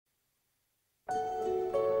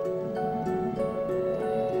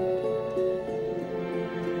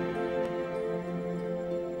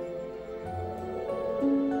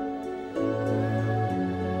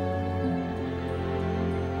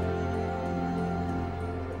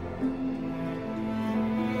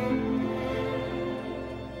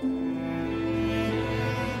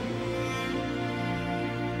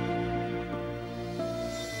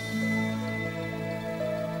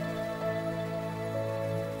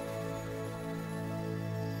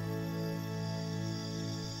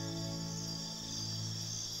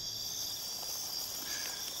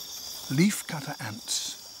leaf-cutter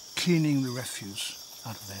ants cleaning the refuse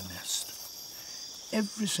out of their nest.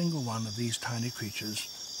 Every single one of these tiny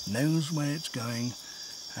creatures knows where it's going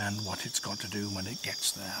and what it's got to do when it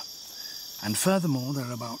gets there. And furthermore, there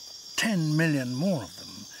are about 10 million more of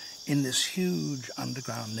them in this huge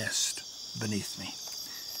underground nest beneath me.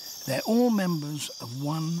 They're all members of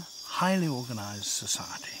one highly organised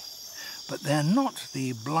society, but they're not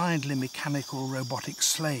the blindly mechanical robotic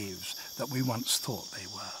slaves that we once thought they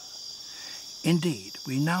were. Indeed,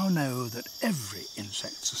 we now know that every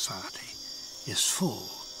insect society is full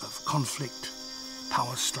of conflict,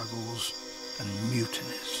 power struggles and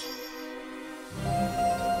mutinies.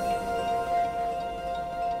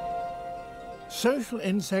 Social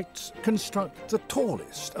insects construct the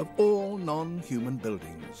tallest of all non-human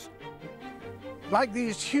buildings. Like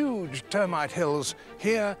these huge termite hills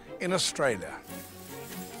here in Australia.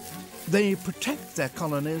 They protect their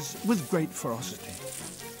colonies with great ferocity.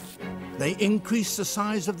 They increase the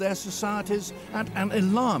size of their societies at an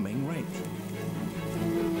alarming rate.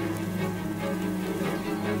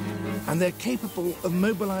 And they're capable of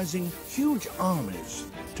mobilizing huge armies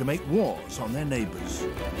to make wars on their neighbors.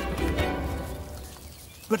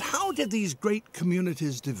 But how did these great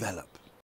communities develop?